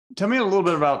Tell me a little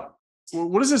bit about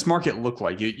what does this market look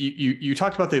like? You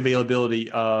talked about the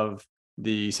availability of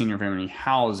the senior family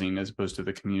housing as opposed to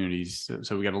the communities.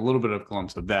 So we got a little bit of a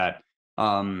glimpse of that.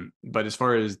 But as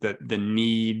far as the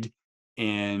need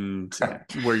and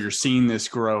where you're seeing this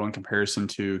grow in comparison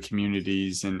to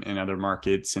communities and other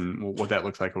markets and what that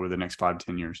looks like over the next 5 to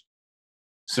 10 years.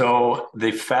 So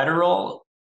the federal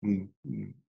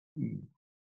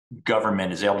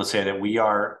government is able to say that we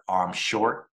are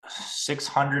short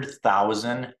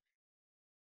 600,000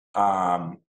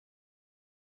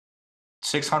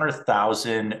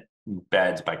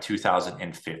 beds by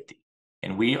 2050.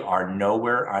 And we are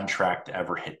nowhere on track to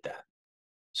ever hit that.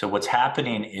 So what's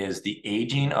happening is the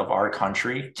aging of our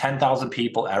country. 10,000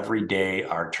 people every day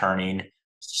are turning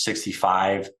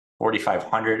 65,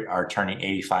 4,500 are turning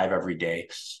 85 every day.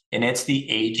 And it's the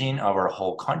aging of our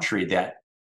whole country that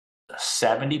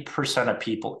 70% of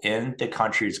people in the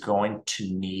country is going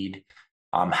to need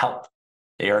help.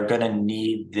 They are going to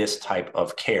need this type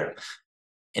of care.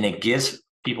 And it gives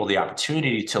people the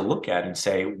opportunity to look at and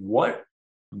say, what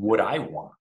would I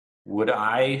want? Would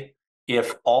I,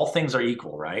 if all things are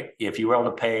equal, right? If you were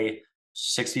able to pay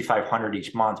 6,500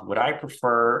 each month, would I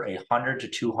prefer a 100 to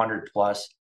 200 plus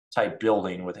type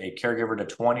building with a caregiver to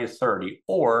 20 to 30,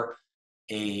 or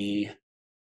an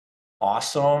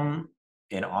awesome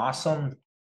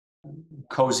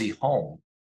cozy home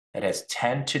that has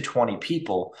 10 to 20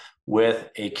 people with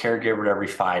a caregiver every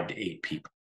 5 to 8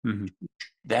 people? Mm-hmm.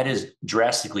 That is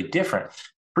drastically different.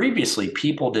 Previously,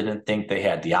 people didn't think they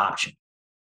had the option.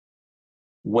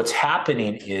 What's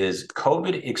happening is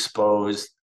COVID exposed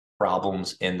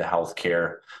problems in the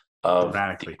healthcare of the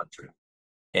country.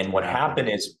 And what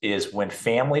happened is when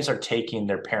families are taking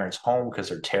their parents home because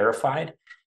they're terrified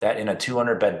that in a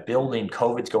 200-bed building,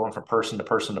 COVID's going from person to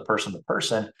person to person to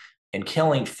person and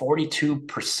killing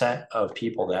 42% of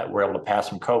people that were able to pass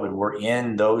from COVID were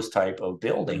in those type of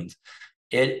buildings.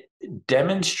 It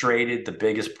demonstrated the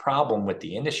biggest problem with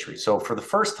the industry. So for the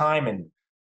first time in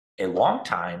a long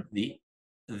time, the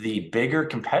bigger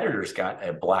competitors got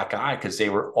a black eye because they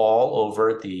were all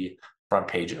over the front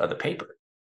page of the paper.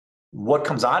 What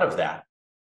comes out of that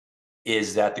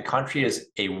is that the country is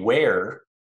aware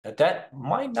that that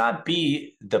might not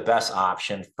be the best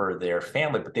option for their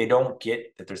family, but they don't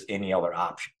get that there's any other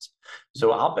options.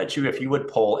 So I'll bet you if you would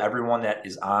poll everyone that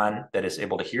is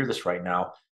able to hear this right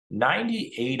now,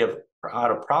 98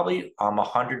 out of probably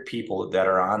 100 people that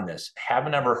are on this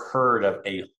haven't ever heard of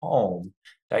a home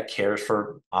that cares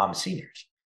for seniors.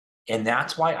 And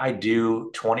that's why I do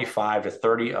 25 to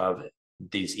 30 of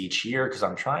these each year, because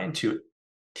I'm trying to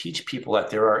teach people that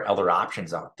there are other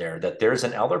options out there, that there's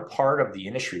an other part of the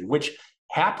industry, which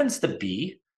happens to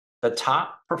be the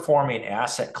top performing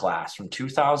asset class from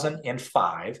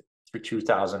 2005 through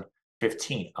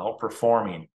 2015,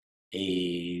 outperforming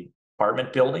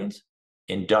apartment buildings,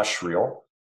 industrial,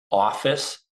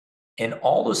 office, and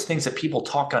all those things that people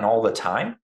talk on all the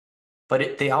time,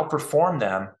 but they outperform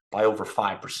them by over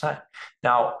 5%.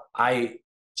 Now, I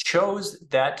chose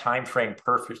that time frame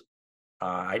purposely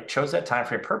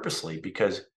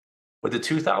because with the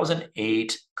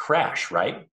 2008 crash,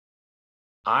 right?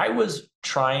 I was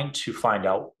trying to find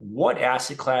out what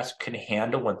asset class can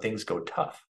handle when things go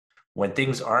tough, when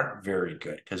things aren't very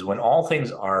good. Because when all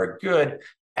things are good,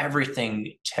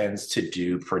 everything tends to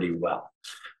do pretty well.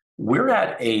 We're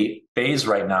at a phase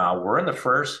right now. We're in the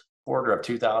first quarter of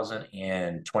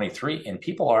 2023, and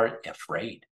people are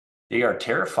afraid. They are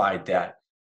terrified that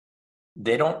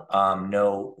they don't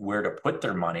know where to put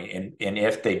their money. And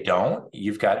if they don't,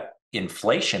 you've got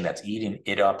inflation that's eating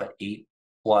it up at 8+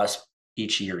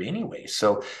 each year anyway.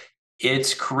 So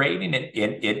it's creating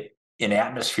an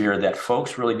atmosphere that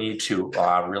folks really need to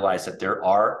realize that there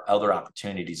are other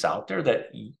opportunities out there that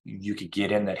you could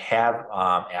get in that have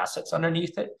assets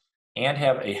underneath it and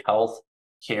have a health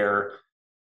care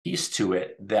piece to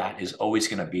it that is always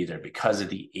going to be there because of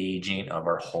the aging of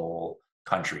our whole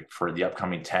country for the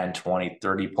upcoming 10, 20,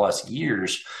 30 plus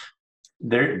years.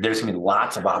 There's going to be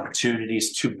lots of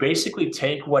opportunities to basically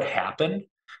take what happened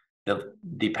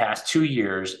the past 2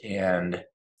 years and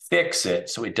fix it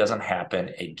so it doesn't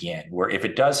happen again. Where if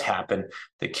it does happen,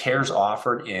 the care's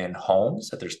offered in homes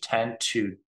that there's 10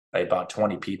 to about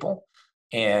 20 people,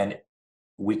 and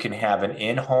we can have an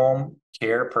in-home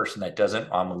care person that doesn't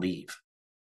leave.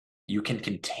 You can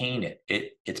contain it.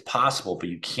 It's possible, but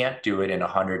you can't do it in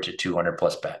 100 to 200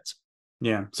 plus beds.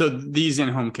 Yeah. So these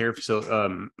in-home care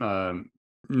facility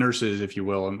nurses, if you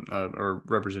will, or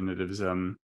representatives,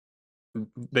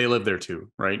 they live there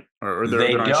too, right? Or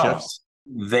they're on shifts.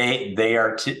 They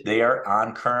are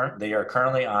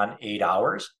currently on 8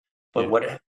 hours. But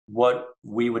what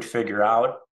we would figure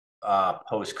out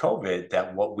post-COVID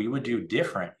that what we would do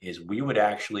different is we would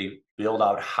actually build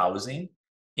out housing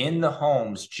in the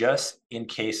homes just in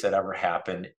case that ever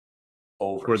happened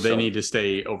over. Where they need to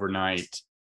stay overnight.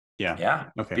 Yeah. Yeah.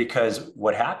 Okay. Because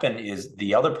what happened is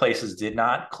the other places did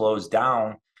not close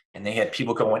down and they had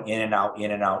people going in and out,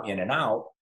 in and out, in and out.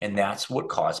 And that's what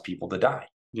caused people to die.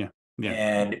 Yeah. Yeah.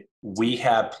 And we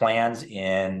have plans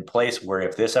in place where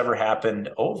if this ever happened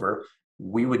over,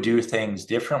 we would do things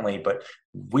differently. But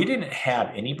we didn't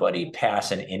have anybody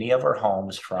pass in any of our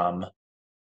homes from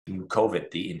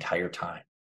COVID the entire time.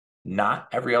 Not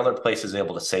every other place is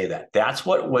able to say that. That's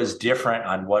what was different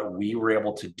on what we were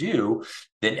able to do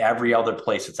than every other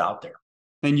place that's out there.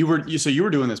 And so you were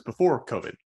doing this before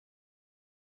COVID?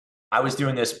 I was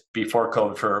doing this before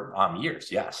COVID for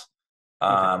years. Yes.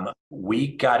 Okay.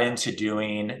 We got into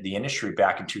doing the industry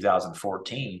back in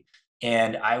 2014,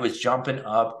 and I was jumping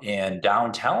up and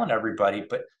down telling everybody,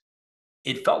 but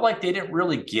it felt like they didn't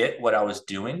really get what I was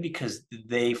doing because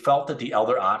they felt that the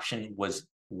other option was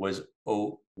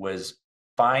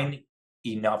fine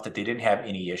enough that they didn't have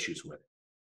any issues with it.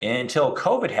 And until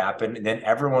COVID happened, and then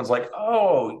everyone's like,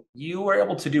 "Oh, you were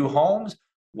able to do homes?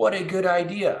 What a good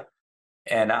idea!"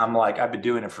 And I'm like, "I've been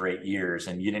doing it for 8 years,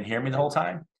 and you didn't hear me the whole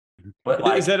time."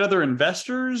 But is that other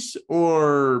investors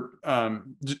or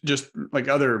just like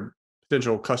other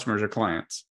potential customers or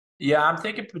clients? Yeah, I'm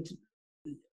thinking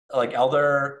like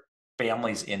other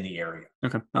families in the area.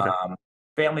 Okay.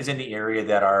 Families in the area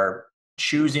that are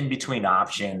choosing between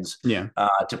options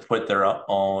to put their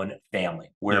own family,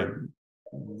 where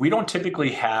we don't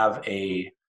typically have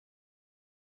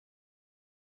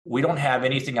we don't have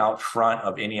anything out front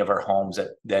of any of our homes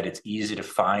that it's easy to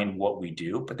find what we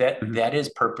do, but that is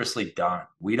purposely done.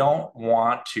 We don't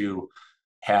want to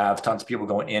have tons of people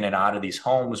going in and out of these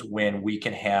homes when we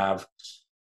can have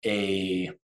a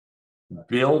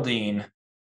building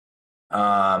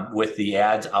with the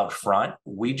ads out front.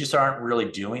 We just aren't really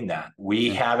doing that.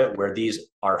 We have it where these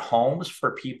are homes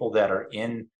for people that are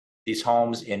in these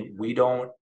homes, and we don't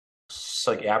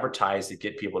like advertise to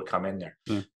get people to come in there.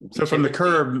 So from the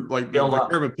curb, like the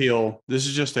curb appeal, this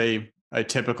is just a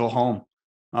typical home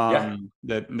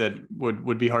that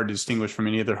would be hard to distinguish from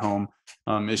any other home.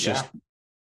 It's just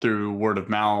through word of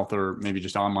mouth or maybe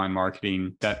just online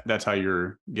marketing. That's how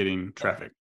you're getting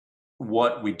traffic.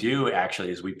 What we do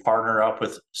actually is we partner up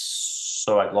with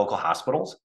like local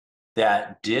hospitals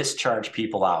that discharge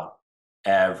people out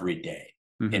every day.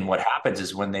 And what happens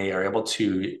is when they are able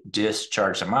to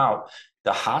discharge them out,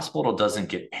 the hospital doesn't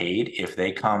get paid if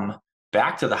they come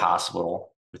back to the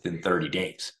hospital within 30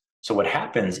 days. So what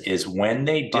happens is when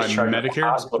they discharge Medicare? The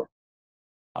hospital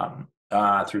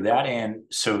through that, and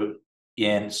so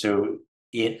insurance,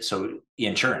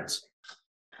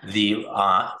 the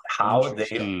how they,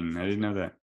 I didn't know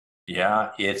that. Yeah,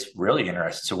 it's really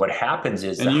interesting. So what happens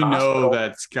is, and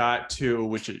that's got to,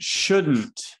 which it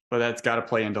shouldn't, but that's got to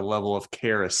play into level of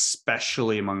care,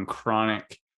 especially among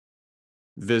chronic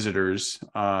visitors.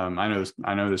 I know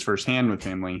this firsthand with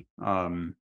family.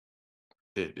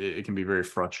 It can be very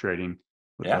frustrating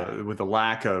with the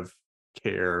lack of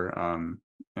care.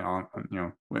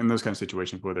 In those kind of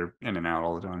situations where they're in and out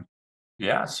all the time.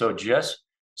 Yeah. So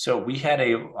we had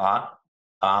a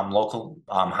local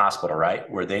hospital, right,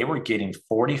 where they were getting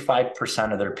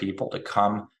 45% of their people to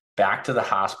come back to the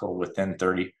hospital within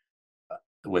 30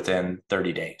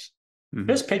 days.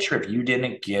 This picture,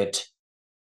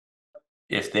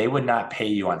 if they would not pay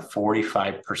you on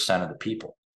 45% of the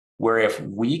people, where if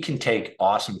we can take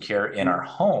awesome care in our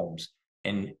homes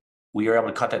and we are able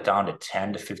to cut that down to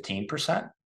 10 to 15%,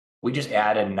 we just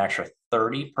added an extra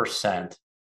 30%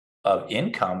 of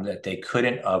income that they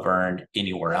couldn't have earned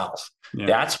anywhere else.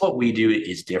 That's what we do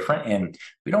is different. And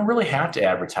we don't really have to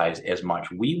advertise as much.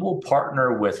 We will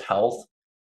partner with health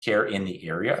care in the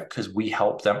area because we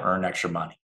help them earn extra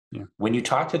money. When you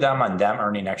talk to them on them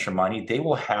earning extra money, they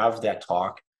will have that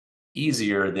talk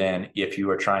easier than if you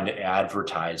are trying to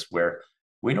advertise, where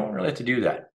we don't really have to do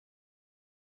that.